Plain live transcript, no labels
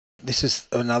this is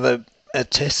another a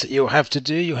test that you'll have to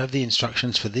do. You'll have the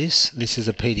instructions for this. This is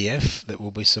a PDF that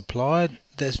will be supplied.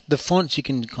 There's the fonts, you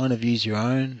can kind of use your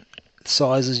own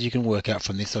sizes. You can work out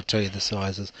from this. I'll tell you the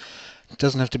sizes. It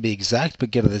doesn't have to be exact,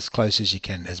 but get it as close as you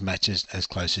can, as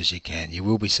close as you can. You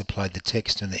will be supplied the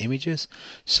text and the images,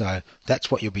 so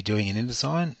that's what you'll be doing in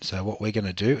InDesign. So what we're going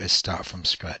to do is start from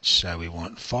scratch. So we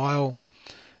want File,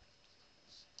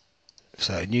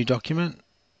 so new document,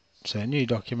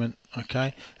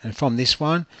 okay, and from this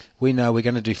one we know we're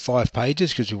going to do 5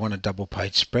 pages because we want a double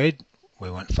page spread. We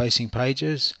want facing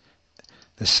pages.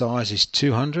 The size is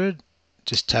 200.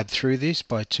 Just tab through this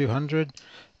by 200.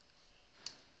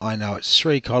 I know it's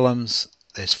 3 columns.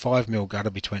 There's 5mm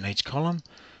gutter between each column.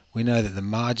 We know that the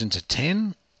margins are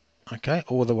 10, okay,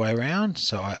 all the way around.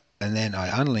 So then I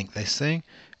unlink this thing,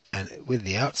 and with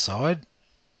the outside,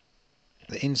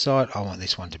 the inside, I want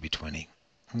this one to be 20.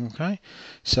 Okay,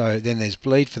 so then there's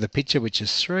bleed for the picture, which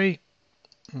is 3.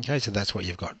 Okay, so that's what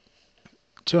you've got.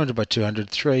 200 by 200,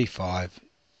 3, 5.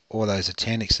 All those are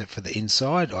 10 except for the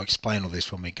inside. I'll explain all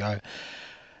this when we go.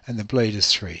 And the bleed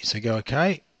is 3. So go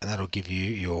OK, and that'll give you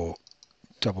your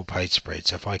double page spread.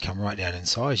 So if I come right down in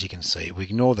size, you can see we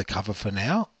ignore the cover for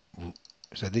now.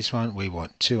 So this one we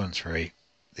want 2 and 3.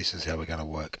 This is how we're going to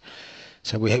work.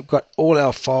 So we have got all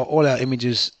our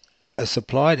images are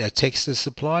supplied, our text is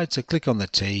supplied. So click on the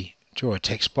T, draw a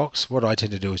text box. What I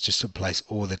tend to do is just to place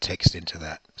all the text into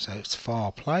that. So it's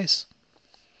File, Place.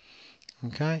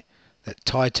 Okay, that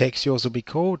Thai text yours will be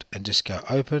called, and just go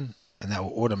Open, and that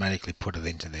will automatically put it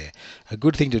into there. A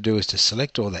good thing to do is to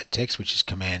select all that text, which is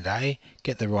Command A,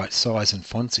 get the right size and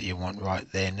fonts that you want right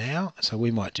there now. So we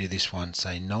might do this one,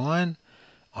 say 9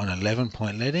 on 11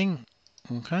 point leading.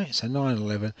 Okay, so 9,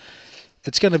 11.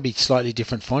 It's going to be slightly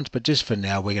different fonts, but just for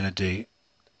now we're going to do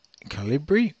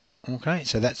Calibri. Okay,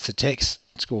 so that's the text.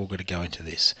 It's all going to go into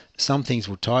this. Some things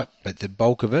will type, but the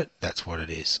bulk of it, that's what it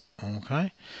is.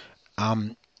 Okay.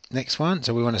 Next one,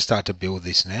 so we want to start to build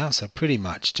this now. So pretty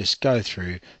much just go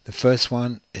through. The first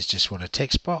one is just want a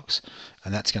text box,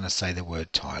 and that's going to say the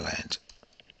word Thailand.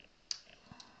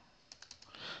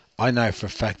 I know for a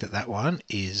fact that that one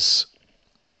is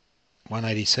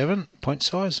 187 point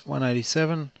size,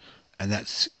 187, and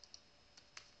that's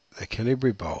the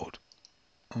Calibri bold.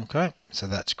 Okay, so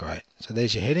that's great. So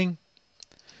there's your heading.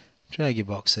 Drag your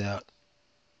box out.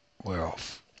 We're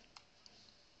off.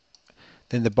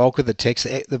 Then the bulk of the text,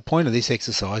 the point of this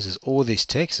exercise is all this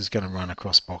text is going to run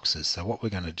across boxes. So what we're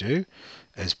going to do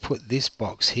is put this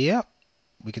box here.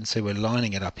 We can see we're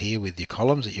lining it up here with your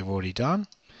columns that you've already done.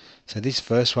 So this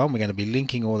first one, we're going to be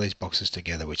linking all these boxes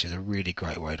together, which is a really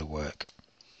great way to work.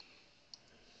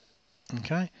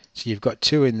 Okay, so you've got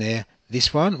 2 in there.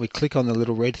 This one, we click on the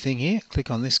little red thing here,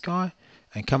 click on this guy,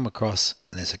 and come across,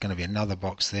 and there's going to be another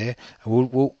box there.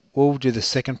 And we'll do the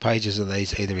second pages of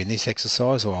these either in this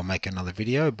exercise or I'll make another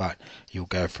video, but you'll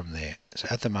go from there. So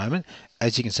at the moment,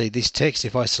 as you can see, this text,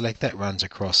 if I select that, runs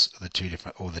across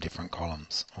all the different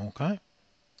columns. Okay.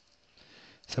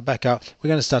 So back up, we're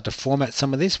going to start to format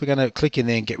some of this. We're going to click in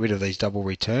there and get rid of these double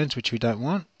returns, which we don't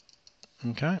want.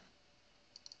 Okay.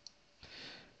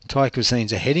 Thai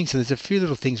cuisine's a heading, so there's a few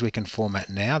little things we can format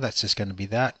now. That's just going to be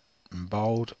that and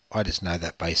bold. I just know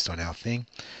that based on our thing.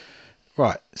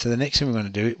 Right, so the next thing we're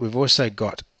going to do, we've also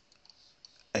got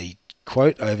a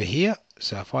quote over here.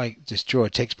 So if I just draw a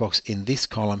text box in this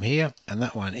column here, and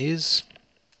that one is,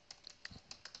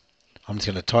 I'm just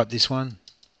going to type this one.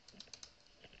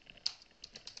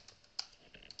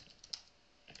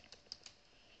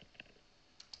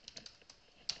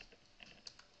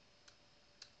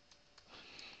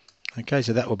 Okay,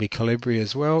 so that will be Calibri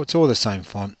as well. It's all the same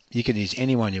font. You can use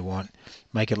any one you want.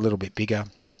 Make it a little bit bigger.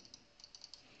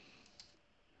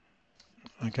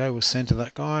 Okay, we'll center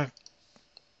that guy.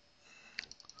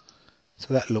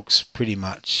 So that looks pretty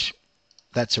much,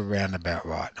 that's around about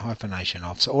right. Hyphenation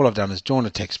off. So all I've done is drawn a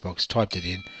text box, typed it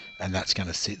in, and that's going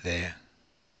to sit there.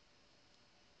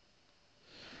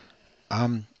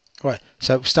 Right,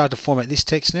 so start to format this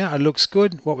text now. It looks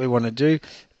good. What we want to do,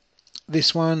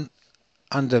 this one,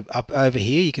 up over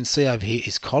here, you can see over here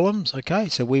is columns. Okay,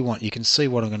 so you can see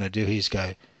what I'm going to do here is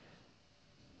go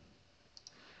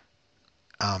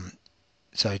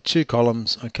so 2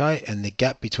 columns, okay, and the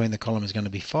gap between the column is going to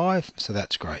be 5, so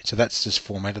that's great. So that's just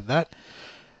formatted that.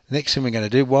 Next thing we're going to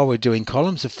do while we're doing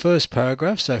columns, the first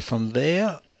paragraph, so from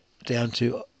there down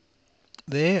to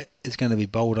there is going to be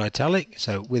bold italic.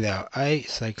 So with our A,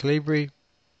 say Calibri,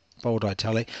 bold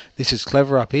italic. This is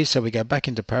clever up here, so we go back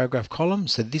into paragraph column.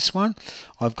 So this one,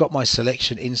 I've got my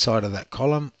selection inside of that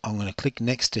column. I'm going to click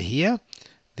next to here.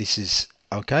 This is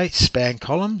Okay, span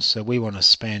columns, so we want to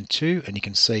span 2, and you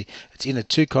can see it's in a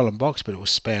 2-column box, but it will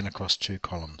span across 2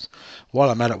 columns. While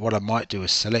I'm at it, what I might do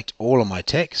is select all of my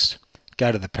text,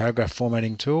 go to the paragraph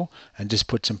formatting tool, and just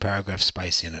put some paragraph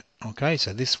space in it. Okay,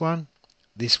 so this one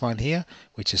here,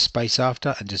 which is space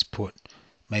after, and just put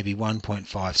maybe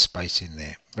 1.5 space in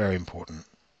there. Very important.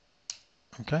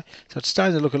 Okay, so it's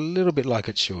starting to look a little bit like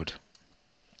it should.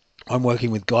 I'm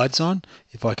working with guides on,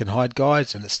 if I can hide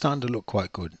guides, and it's starting to look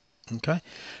quite good. Okay,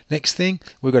 next thing,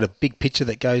 we've got a big picture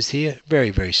that goes here. Very,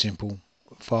 very simple.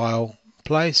 File,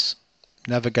 place,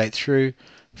 navigate through,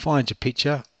 find your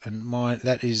picture, and mine,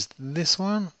 that is this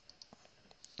one.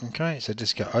 Okay, so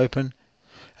just go open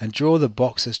and draw the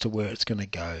box as to where it's going to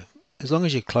go. As long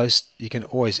as you're close, you can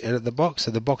always edit the box.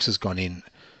 So the box has gone in.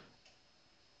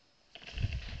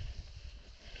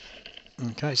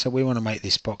 Okay, so we want to make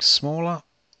this box smaller.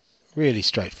 Really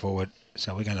straightforward.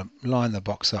 So we're going to line the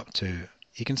box up to,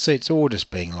 you can see it's all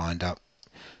just being lined up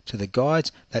to the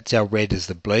guides. That's our red as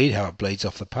the bleed, how it bleeds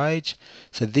off the page.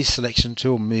 So this selection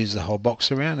tool moves the whole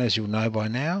box around, as you'll know by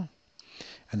now.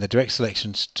 And the direct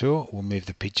selections tool will move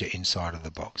the picture inside of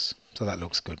the box. So that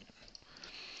looks good.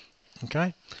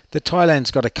 Okay, the Thailand's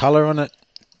got a color on it.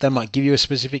 They might give you a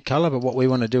specific color, but what we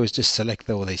want to do is just select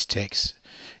all these texts,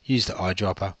 use the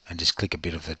eyedropper, and just click a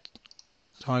bit of the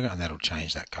tiger, and that'll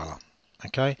change that color.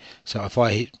 Okay, so if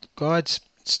I hit guides,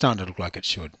 it's starting to look like it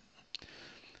should.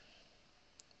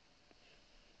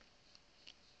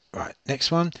 Right, next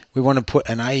one, we want to put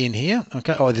an A in here.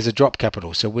 Okay, oh, there's a drop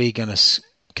capital, so we're going to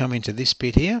come into this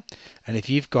bit here, and if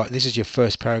you've got, this is your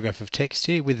first paragraph of text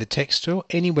here with the text tool,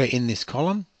 anywhere in this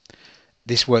column,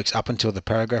 this works up until the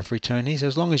paragraph return here, so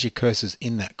as long as your cursor's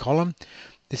in that column.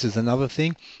 This is another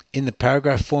thing, in the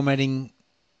paragraph formatting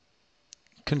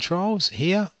controls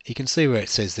here, you can see where it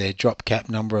says there drop cap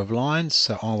number of lines,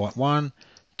 so I want 1,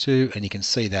 2, and you can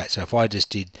see that. So if I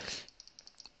just did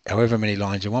however many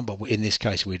lines you want, but in this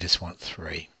case we just want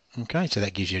 3. Okay, so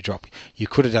that gives you a drop. You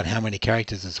could have done how many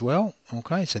characters as well.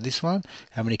 Okay, so this one,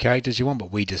 how many characters you want,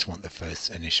 but we just want the first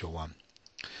initial one.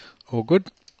 All good.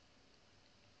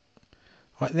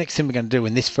 Right, next thing we're going to do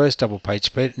in this first double page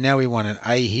spread, now we want an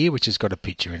A here which has got a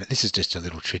picture in it. This is just a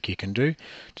little trick you can do.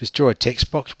 Just draw a text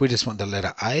box. We just want the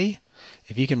letter A.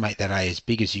 If you can make that A as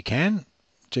big as you can,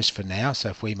 just for now. So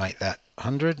if we make that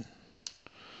 100,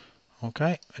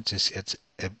 okay, it's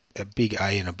a big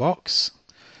A in a box.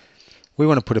 We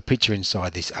want to put a picture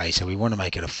inside this A, so we want to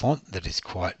make it a font that is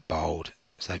quite bold.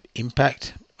 So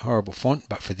impact, horrible font,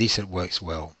 but for this it works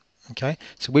well. Okay,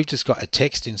 so we've just got a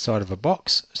text inside of a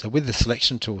box. So with the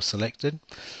selection tool selected,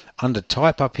 under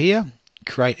type up here,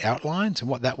 create outlines, and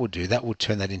what that will do, that will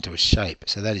turn that into a shape.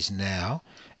 So that is now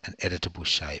an editable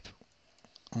shape.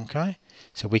 Okay,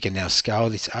 so we can now scale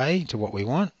this A to what we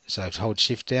want. So hold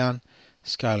shift down,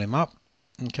 scale him up.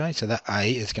 Okay, so that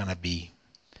A is going to be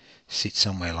sit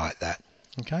somewhere like that.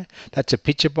 Okay, that's a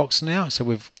picture box now. So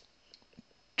we've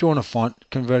drawn a font,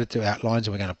 convert it to outlines,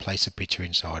 and we're going to place a picture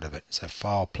inside of it. So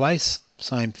file, place,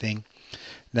 same thing.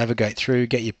 Navigate through,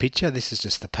 get your picture. This is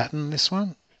just the pattern, this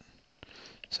one.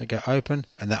 So go open,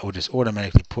 and that will just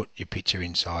automatically put your picture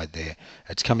inside there.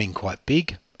 It's coming quite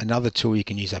big. Another tool you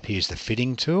can use up here is the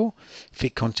fitting tool.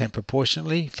 Fit content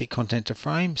proportionally, fit content to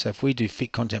frame. So if we do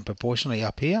fit content proportionally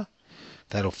up here,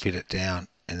 that'll fit it down,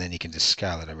 and then you can just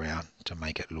scale it around to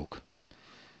make it look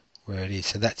where it is.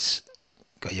 So that's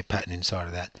got your pattern inside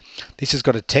of that. This has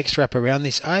got a text wrap around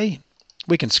this A.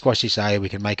 We can squash this A, we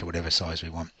can make it whatever size we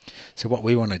want. So what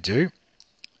we want to do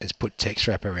is put text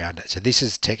wrap around it. So this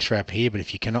is text wrap here, but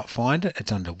if you cannot find it,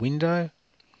 it's under Window,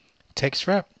 Text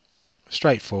Wrap.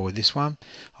 Straightforward, this one.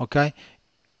 Okay,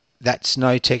 that's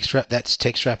no text wrap, that's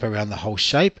text wrap around the whole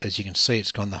shape. As you can see,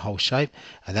 it's gone the whole shape,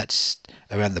 and that's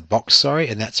around the box, sorry,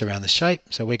 and that's around the shape.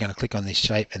 So we're going to click on this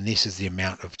shape, and this is the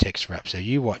amount of text wrap. So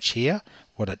you watch here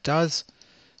what it does.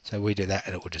 So we do that,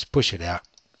 and it will just push it out,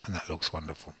 and that looks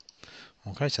wonderful.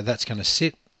 Okay, so that's going to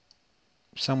sit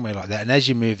somewhere like that, and as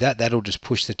you move that, that'll just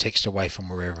push the text away from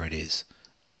wherever it is.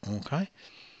 Okay,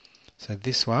 so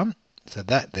this one, so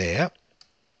that there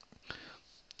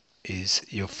is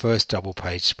your first double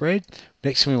page spread.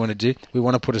 Next thing we want to do, we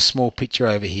want to put a small picture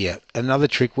over here. Another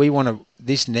trick, we want to,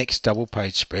 this next double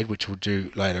page spread, which we'll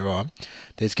do later on,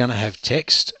 there's going to have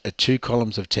text, 2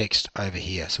 columns of text over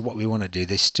here. So what we want to do,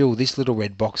 there's still this little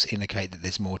red box indicate that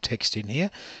there's more text in here.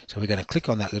 So we're going to click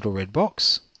on that little red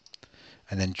box,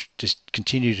 and then just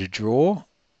continue to draw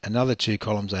another 2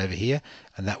 columns over here,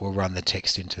 and that will run the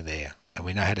text into there. And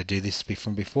we know how to do this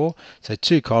from before. So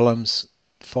 2 columns,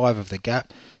 5 of the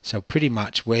gap. So pretty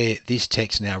much where this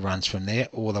text now runs from there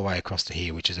all the way across to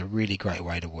here, which is a really great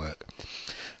way to work.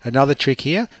 Another trick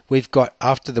here, we've got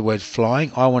after the word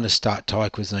flying, I want to start Thai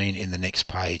cuisine in the next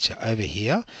page. So over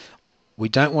here, we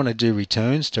don't want to do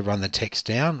returns to run the text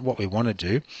down. What we want to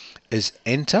do is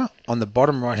enter. On the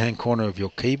bottom right hand corner of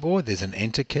your keyboard, there's an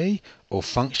enter key, or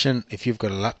function if you've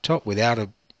got a laptop without a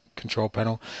control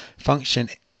panel, function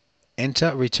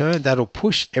enter return. That'll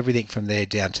push everything from there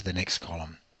down to the next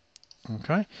column.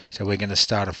 Okay, so we're going to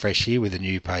start afresh here with a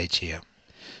new page here.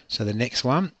 So the next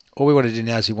one, all we want to do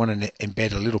now is we want to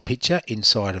embed a little picture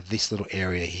inside of this little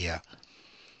area here.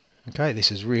 Okay,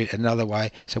 this is really another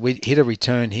way. So we hit a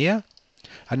return here.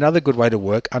 Another good way to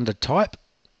work, under type,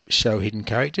 show hidden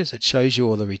characters. It shows you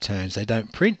all the returns. They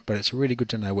don't print, but it's really good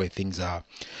to know where things are.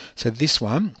 So this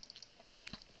one,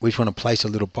 we just want to place a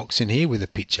little box in here with a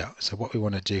picture. So what we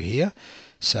want to do here,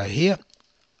 so here,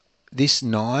 this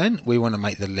 9, we want to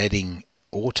make the leading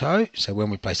auto. So when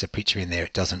we place a picture in there,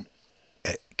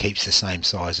 it keeps the same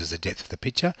size as the depth of the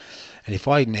picture. And if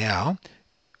I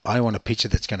want a picture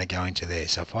that's going to go into there.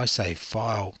 So if I say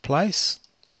file place,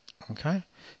 okay,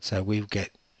 so we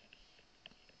get,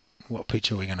 what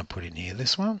picture are we going to put in here?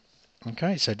 This one.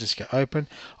 Okay, so just go open.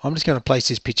 I'm just going to place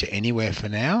this picture anywhere for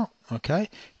now. Okay,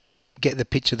 get the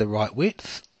picture the right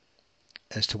width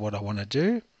as to what I want to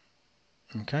do.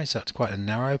 Okay, so it's quite a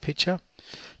narrow picture.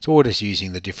 So we're just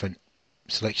using the different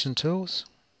selection tools.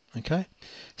 Okay,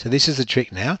 so this is the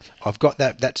trick now. I've got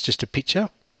that's just a picture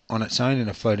on its own in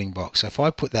a floating box. So if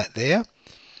I put that there,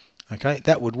 okay,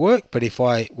 that would work. But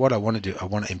what I want to do, I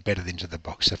want to embed it into the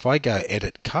box. So if I go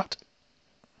edit cut,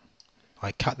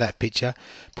 I cut that picture,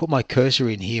 put my cursor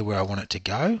in here where I want it to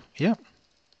go, yeah,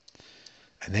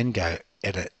 and then go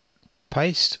edit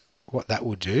paste, what that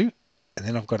will do, and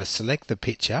then I've got to select the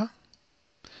picture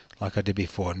like I did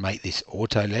before and make this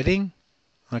auto leading,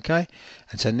 okay,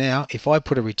 and so now if I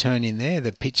put a return in there,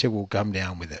 the picture will come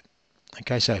down with it.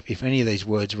 Okay, so if any of these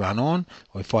words run on,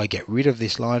 or if I get rid of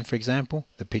this line, for example,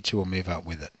 the picture will move up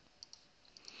with it.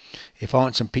 If I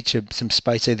want some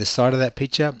space either side of that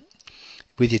picture,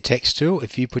 with your text tool,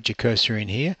 if you put your cursor in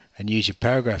here and use your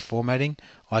paragraph formatting,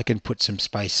 I can put some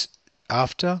space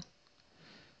after.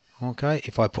 Okay,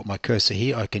 if I put my cursor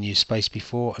here, I can use space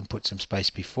before and put some space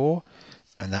before,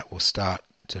 and that will start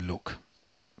to look.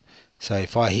 So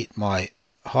if I hit my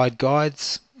hide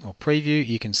guides or preview,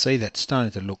 you can see that's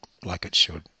starting to look like it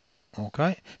should.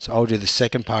 Okay, so I'll do the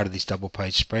second part of this double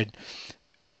page spread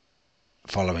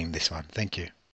following this one. Thank you.